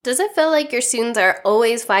Does it feel like your students are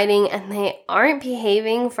always fighting and they aren't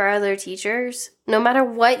behaving for other teachers? No matter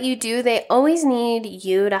what you do, they always need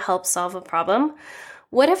you to help solve a problem.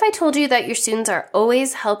 What if I told you that your students are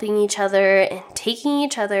always helping each other and taking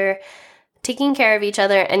care of each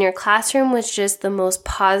other, and your classroom was just the most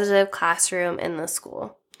positive classroom in the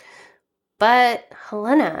school? But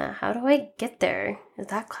Helena, how do I get there? Is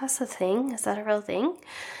that class a thing? Is that a real thing?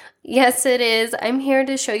 Yes, it is. I'm here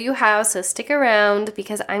to show you how, so stick around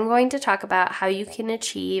because I'm going to talk about how you can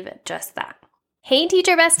achieve just that. Hey,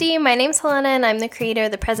 teacher bestie. My name's Helena, and I'm the creator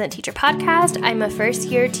of the Present Teacher Podcast. I'm a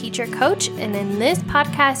first-year teacher coach, and in this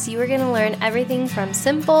podcast, you are going to learn everything from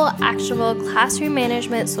simple, actionable classroom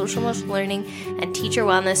management, social emotional learning, and teacher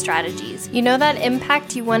wellness strategies. You know that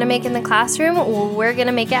impact you want to make in the classroom? Well, we're going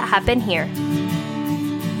to make it happen here.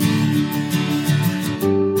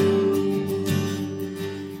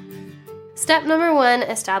 Step number 1,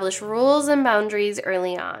 establish rules and boundaries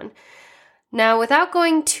early on. Now, without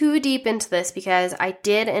going too deep into this, because I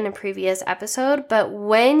did in a previous episode, but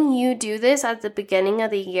when you do this at the beginning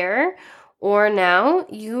of the year or now,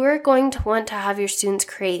 you are going to want to have your students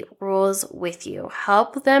create rules with you.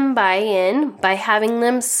 Help them buy in by having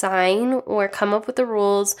them sign or come up with the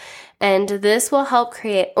rules, and this will help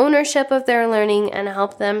create ownership of their learning and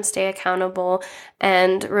help them stay accountable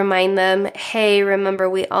and remind them, hey, remember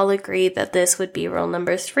we all agreed that this would be rule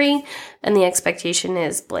number 3 and the expectation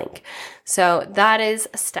is blank. So that is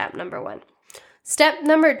step number 1. Step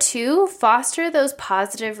number 2, foster those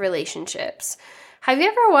positive relationships. Have you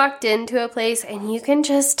ever walked into a place and you can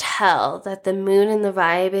just tell that the mood and the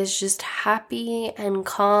vibe is just happy and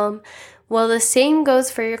calm? Well, the same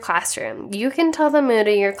goes for your classroom. You can tell the mood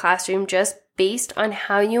of your classroom just based on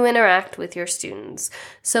how you interact with your students.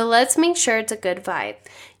 So let's make sure it's a good vibe.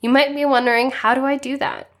 You might be wondering, how do I do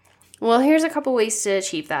that? Well, here's a couple ways to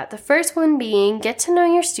achieve that. The first one being, get to know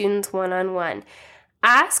your students one-on-one.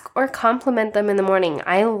 Ask or compliment them in the morning.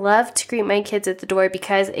 I love to greet my kids at the door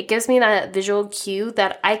because it gives me that visual cue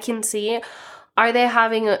that I can see, are they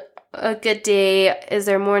having a good day? Is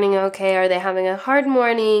their morning okay? Are they having a hard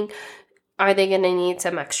morning? Are they going to need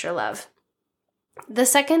some extra love? The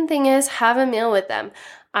second thing is have a meal with them.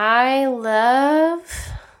 I love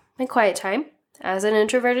my quiet time as an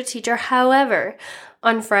introverted teacher. However,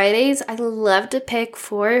 on Fridays, I love to pick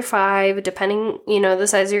 4 or 5, depending, the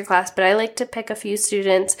size of your class, but I like to pick a few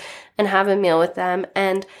students and have a meal with them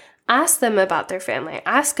and ask them about their family,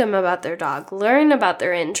 ask them about their dog, learn about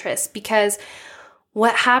their interests, because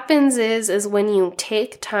what happens is when you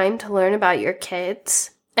take time to learn about your kids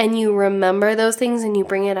and you remember those things and you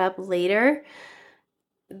bring it up later,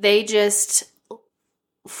 they just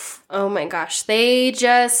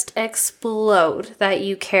explode that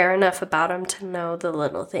you care enough about them to know the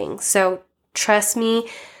little things. So trust me,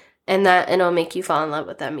 and it'll make you fall in love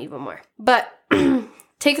with them even more. But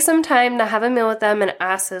take some time to have a meal with them and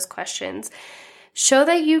ask those questions. Show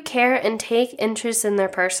that you care and take interest in their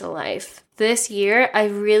personal life. This year, I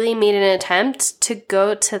really made an attempt to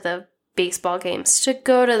go to the baseball games, to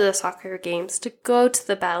go to the soccer games, to go to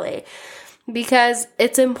the ballet, because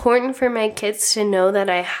it's important for my kids to know that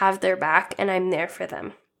I have their back and I'm there for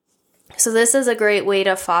them. So this is a great way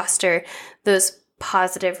to foster those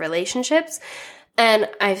positive relationships. And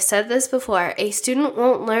I've said this before, a student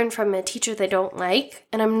won't learn from a teacher they don't like.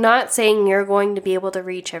 And I'm not saying you're going to be able to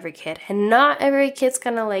reach every kid. And not every kid's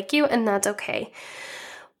going to like you, and that's okay.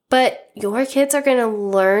 But your kids are going to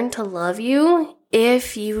learn to love you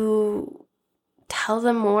if you tell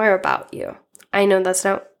them more about you. I know that's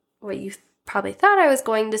not what you probably thought I was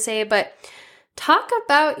going to say, but talk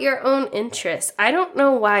about your own interests. I don't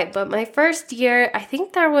know why, but my first year, I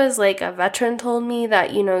think there was a veteran told me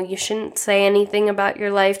that, you shouldn't say anything about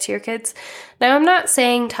your life to your kids. Now, I'm not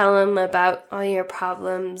saying tell them about all your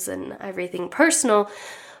problems and everything personal,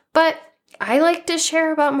 but I like to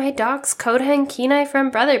share about my dogs, Coda and Kenai from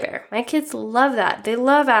Brother Bear. My kids love that. They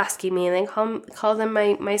love asking me, and they call them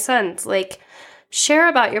my sons. Share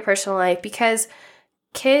about your personal life, because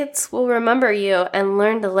kids will remember you and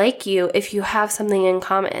learn to like you if you have something in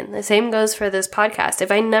common. The same goes for this podcast.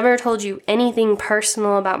 If I never told you anything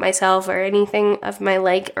personal about myself or anything of my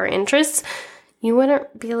like or interests, you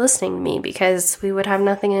wouldn't be listening to me because we would have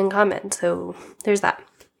nothing in common. So there's that.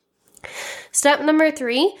 Step number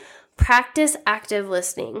 3, practice active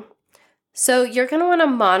listening. So you're going to want to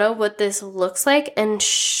model what this looks like and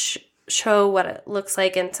show what it looks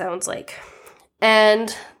like and sounds like.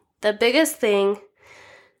 And the biggest thing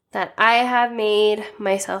that I have made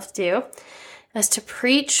myself do is to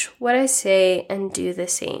preach what I say and do the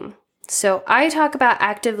same. So I talk about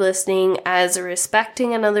active listening as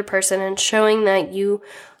respecting another person and showing that you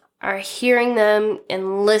are hearing them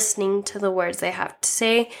and listening to the words they have to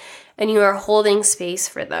say, and you are holding space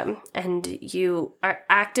for them, and you are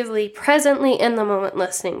actively, presently in the moment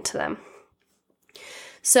listening to them.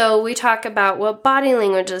 So we talk about what body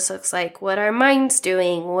languages looks like, what our mind's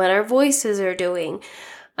doing, what our voices are doing.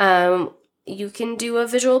 You can do a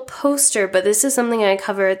visual poster, but this is something I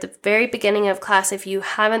cover at the very beginning of class. If you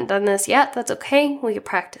haven't done this yet, that's okay. We can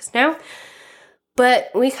practice now.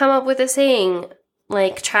 But we come up with a saying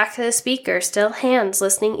like track the speaker, still hands,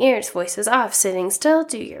 listening ears, voices off, sitting still,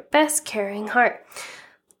 do your best, carrying heart.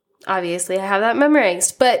 Obviously, I have that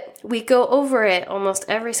memorized, but we go over it almost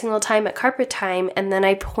every single time at carpet time, and then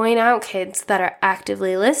I point out kids that are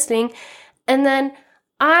actively listening, and then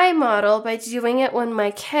I model by doing it when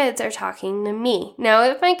my kids are talking to me. Now,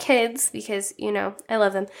 if my kids, because, I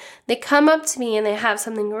love them, they come up to me and they have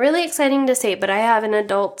something really exciting to say, but I have an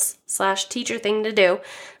adult/teacher thing to do,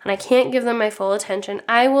 and I can't give them my full attention,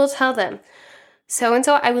 I will tell them,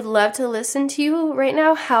 so-and-so, I would love to listen to you right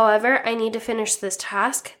now. However, I need to finish this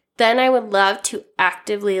task. Then I would love to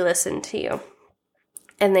actively listen to you.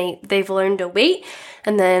 And they've learned to wait.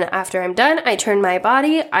 And then after I'm done, I turn my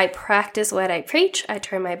body. I practice what I preach. I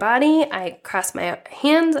turn my body. I cross my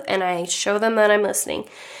hands and I show them that I'm listening.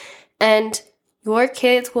 And your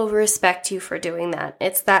kids will respect you for doing that.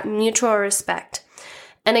 It's that mutual respect.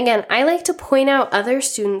 And again, I like to point out other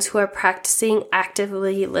students who are practicing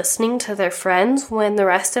actively listening to their friends when the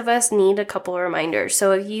rest of us need a couple of reminders.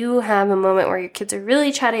 So if you have a moment where your kids are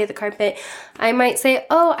really chatty at the carpet, I might say,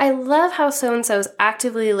 oh, I love how so-and-so is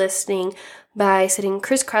actively listening by sitting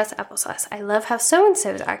crisscross applesauce. I love how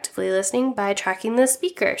so-and-so is actively listening by tracking the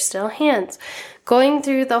speaker, still hands. Going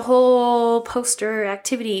through the whole poster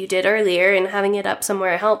activity you did earlier and having it up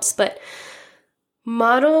somewhere helps, but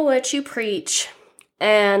model what you preach.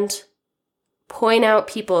 And point out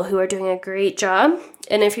people who are doing a great job.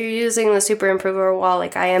 And if you're using the Super Improver wall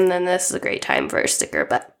like I am, then this is a great time for a sticker,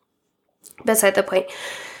 but beside the point.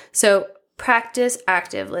 So practice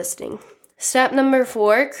active listening. Step number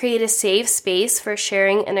 4, create a safe space for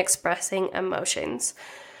sharing and expressing emotions.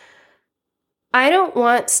 I don't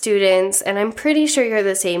want students, and I'm pretty sure you're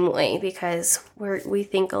the same way because we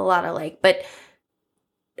think a lot alike, but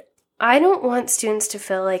I don't want students to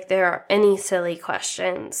feel like there are any silly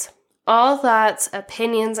questions. All thoughts,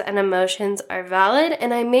 opinions, and emotions are valid,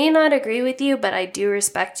 and I may not agree with you, but I do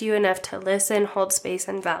respect you enough to listen, hold space,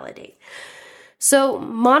 and validate. So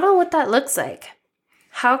model what that looks like.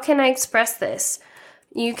 How can I express this?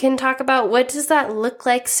 You can talk about what does that look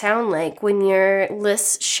like, sound like when you're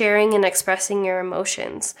sharing and expressing your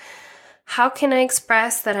emotions. How can I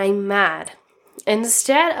express that I'm mad?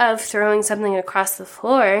 Instead of throwing something across the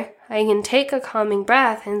floor, I can take a calming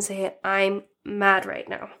breath and say, I'm mad right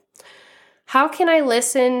now. How can I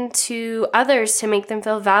listen to others to make them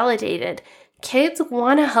feel validated? Kids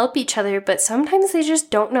want to help each other, but sometimes they just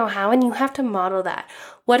don't know how, and you have to model that.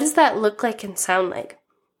 What does that look like and sound like?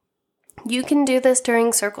 You can do this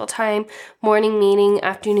during circle time, morning meeting,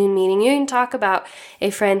 afternoon meeting. You can talk about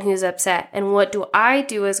a friend who's upset and what do I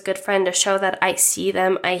do as a good friend to show that I see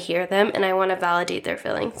them, I hear them, and I want to validate their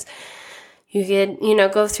feelings. You could,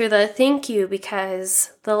 go through the thank you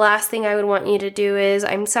because the last thing I would want you to do is,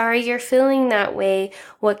 I'm sorry you're feeling that way.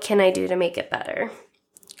 What can I do to make it better?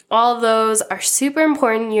 All those are super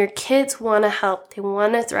important. Your kids want to help. They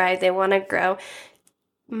want to thrive. They want to grow.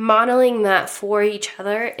 Modeling that for each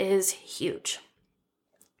other is huge.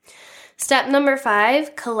 Step number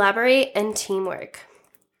 5, collaborate and teamwork.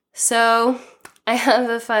 So I have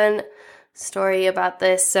a fun story about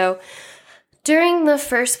this. So during the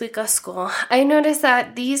first week of school, I noticed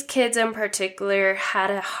that these kids in particular had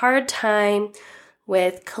a hard time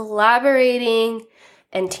with collaborating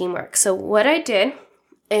and teamwork. So what I did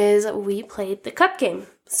is we played the cup game.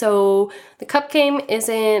 So the cup game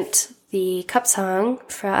isn't the cup song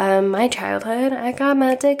from my childhood. I got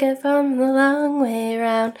my ticket from the long way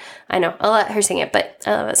around. I know, I'll let her sing it, but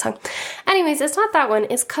I love that song. Anyways, it's not that one,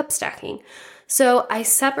 it's cup stacking. So I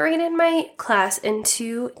separated my class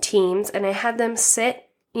into teams and I had them sit,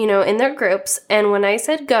 in their groups. And when I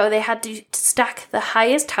said go, they had to stack the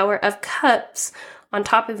highest tower of cups on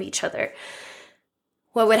top of each other.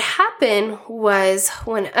 What would happen was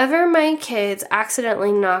whenever my kids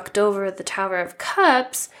accidentally knocked over the tower of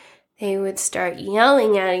cups, they would start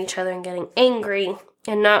yelling at each other and getting angry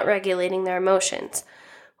and not regulating their emotions.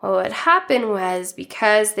 What would happen was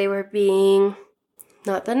because they were being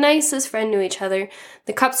not the nicest friend to each other,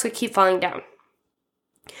 the cups would keep falling down.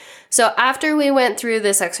 So after we went through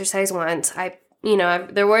this exercise once,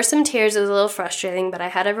 there were some tears. It was a little frustrating, but I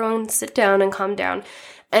had everyone sit down and calm down.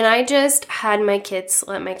 And I just had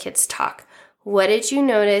let my kids talk. What did you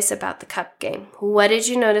notice about the cup game? What did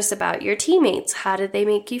you notice about your teammates? How did they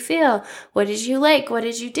make you feel? What did you like? What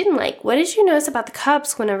did you didn't like? What did you notice about the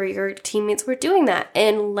cups whenever your teammates were doing that?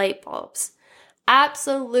 And light bulbs.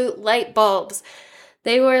 Absolute light bulbs.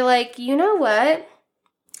 They were like, you know what?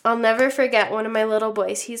 I'll never forget one of my little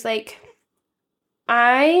boys. He's like,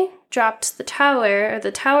 I dropped the tower, or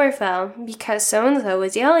the tower fell because so-and-so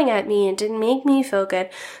was yelling at me and didn't make me feel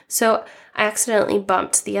good. So I accidentally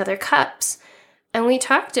bumped the other cups. And we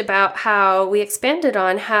talked about how we expanded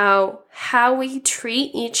on how we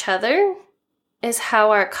treat each other is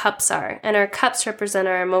how our cups are. And our cups represent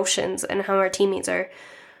our emotions and how our teammates are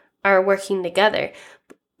working together.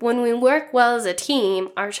 When we work well as a team,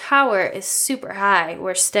 our tower is super high.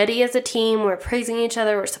 We're steady as a team. We're praising each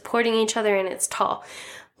other. We're supporting each other, and it's tall.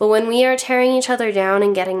 But when we are tearing each other down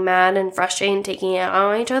and getting mad and frustrated and taking it out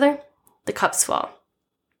on each other, the cups fall.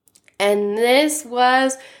 And this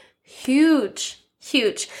was huge.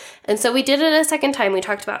 And so we did it a second time. We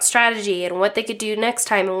talked about strategy and what they could do next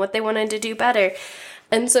time and what they wanted to do better.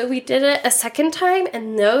 And so we did it a second time,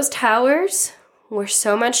 and those towers were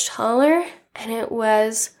so much taller, and it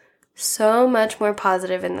was so much more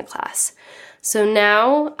positive in the class. So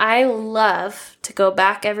now I love to go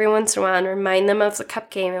back every once in a while and remind them of the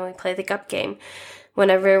cup game, and we play the cup game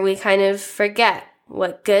whenever we kind of forget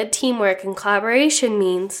what good teamwork and collaboration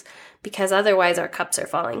means, because otherwise our cups are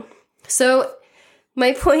falling. So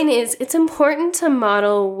my point is, it's important to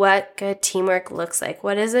model what good teamwork looks like.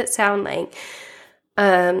 What does it sound like?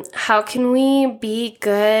 How can we be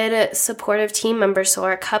good, supportive team members so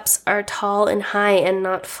our cups are tall and high and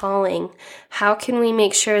not falling? How can we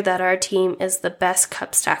make sure that our team is the best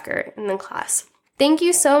cup stacker in the class? Thank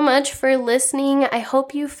you so much for listening. I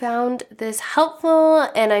hope you found this helpful,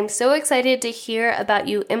 and I'm so excited to hear about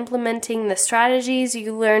you implementing the strategies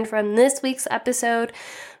you learned from this week's episode.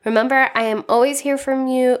 Remember, I am always here for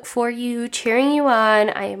you, cheering you on.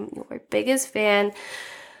 I am your biggest fan.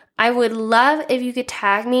 I would love if you could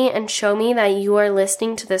tag me and show me that you are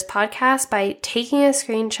listening to this podcast by taking a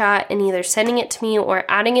screenshot and either sending it to me or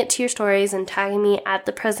adding it to your stories and tagging me at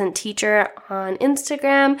The Present Teacher on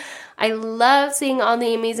Instagram. I love seeing all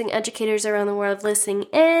the amazing educators around the world listening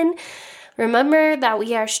in. Remember that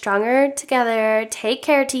we are stronger together. Take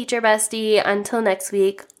care, teacher bestie. Until next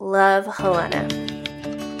week, love, Helena.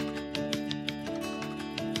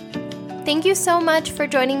 Thank you so much for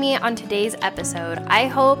joining me on today's episode. I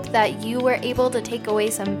hope that you were able to take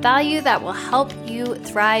away some value that will help you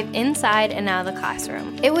thrive inside and out of the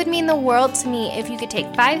classroom. It would mean the world to me if you could take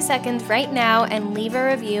 5 seconds right now and leave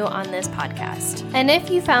a review on this podcast. And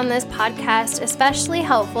if you found this podcast especially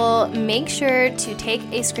helpful, make sure to take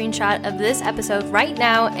a screenshot of this episode right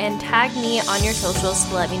now and tag me on your socials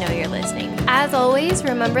to let me know you're listening. As always,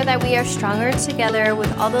 remember that we are stronger together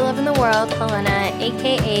with all the love in the world. Helena,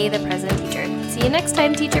 aka The Present Teacher. See you next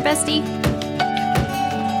time, teacher bestie.